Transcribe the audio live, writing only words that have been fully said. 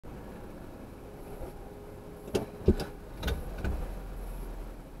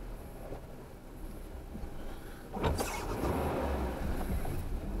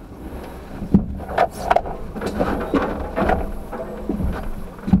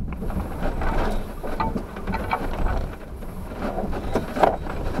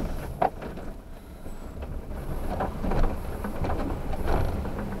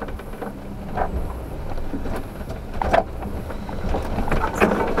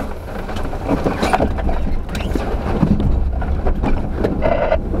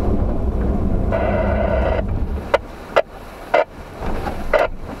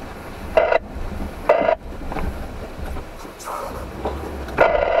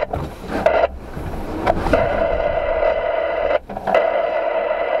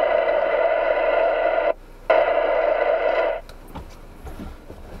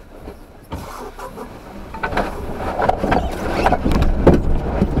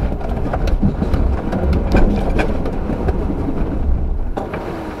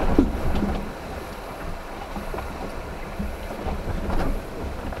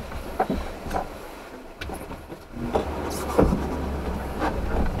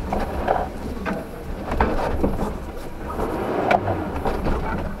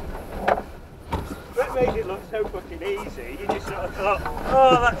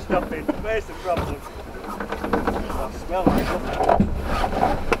Oh, that's stopping. Where's the problem? I smell like nothing.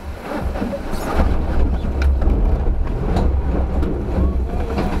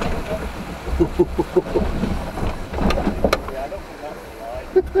 Yeah, I don't think that's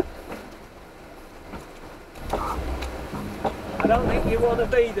right. I don't think you want to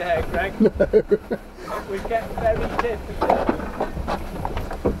be there, Greg. No. It would get very difficult.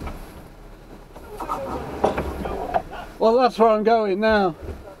 Well, that's where I'm going now.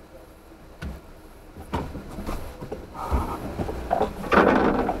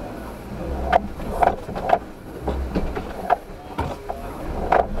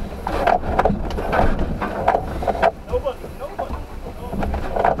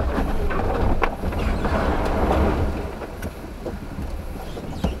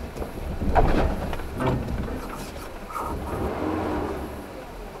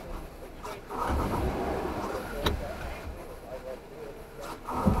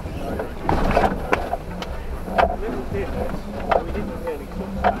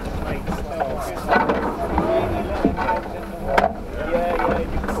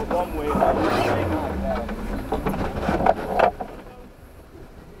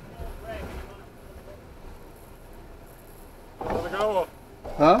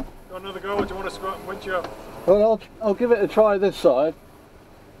 Huh? Got another go, or do you want to squat and winch you up? Well, I'll give it a try this side.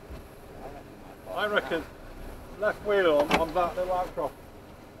 I reckon left wheel on that little outcrop.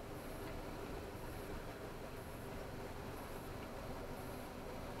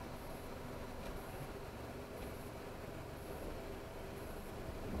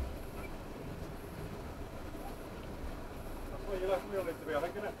 That's where your left wheel needs to be, I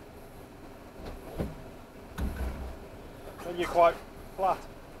think, isn't it? Then you're quite flat.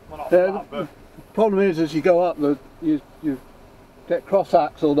 Well, not flat, but... The problem is, as you go up, you get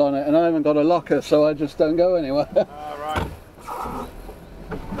cross-axled on it, and I haven't got a locker, so I just don't go anywhere. Right.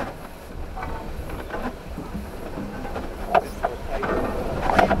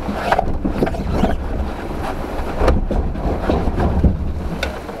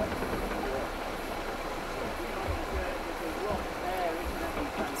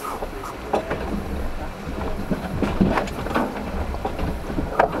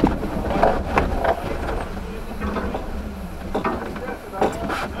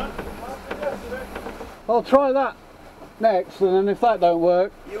 I'll try that next, and then if that don't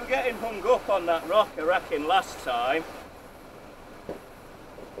work... You were getting hung up on that rock, I reckon, last time.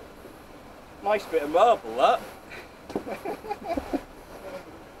 Nice bit of marble, that.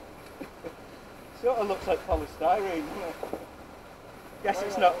 Sort of looks like polystyrene, doesn't it? Guess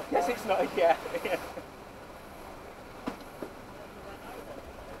it's not a yeah.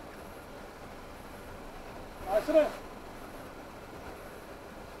 Nice, isn't it?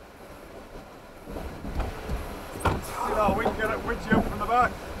 You know, we can get it winch you up from the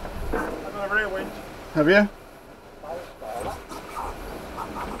back. I've got a rear winch. Have you?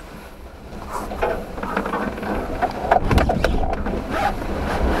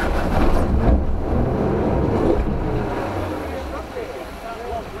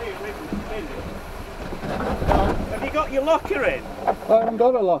 Have you got your locker in? I haven't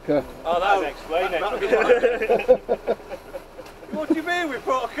got a locker. Oh, that'll explain it. What do you mean we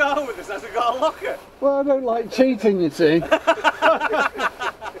brought a car with us hasn't got a locker? Well, I don't like cheating, you see. It's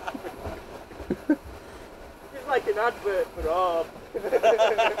like an advert for Arb.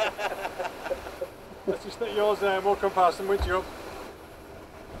 Let's just stick yours there and we'll come past and winch you up.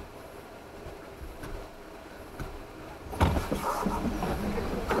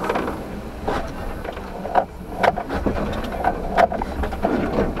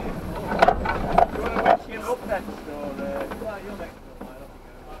 Do you want to winch him up next or? You'll next.